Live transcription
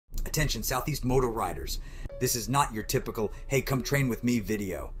Attention Southeast Moto riders, this is not your typical, hey come train with me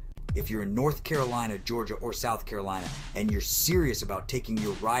video. If you're in North Carolina, Georgia, or South Carolina, and you're serious about taking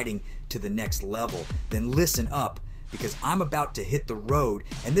your riding to the next level, then listen up, because I'm about to hit the road,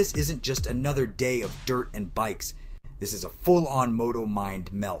 and this isn't just another day of dirt and bikes. This is a full-on moto mind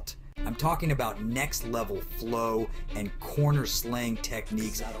melt. I'm talking about next level flow and corner slaying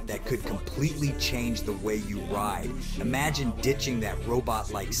techniques that could completely change the way you ride. Imagine ditching that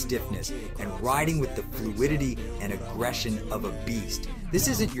robot-like stiffness and riding with the fluidity and aggression of a beast. This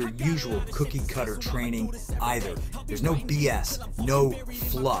isn't your usual cookie cutter training either. There's no BS, no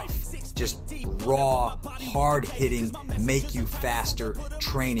fluff. Just raw, hard-hitting, make you faster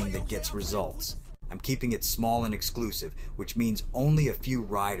training that gets results. I'm keeping it small and exclusive, which means only a few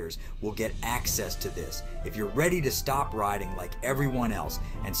riders will get access to this. If you're ready to stop riding like everyone else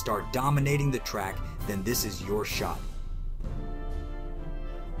and start dominating the track, then this is your shot.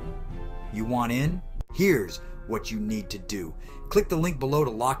 You want in? Here's what you need to do. Click the link below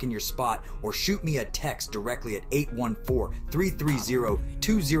to lock in your spot, or shoot me a text directly at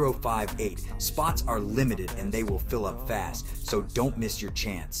 814-330-2058. Spots are limited and they will fill up fast, so don't miss your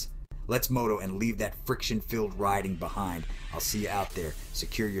chance. Let's moto and leave that friction-filled riding behind. I'll see you out there.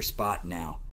 Secure your spot now.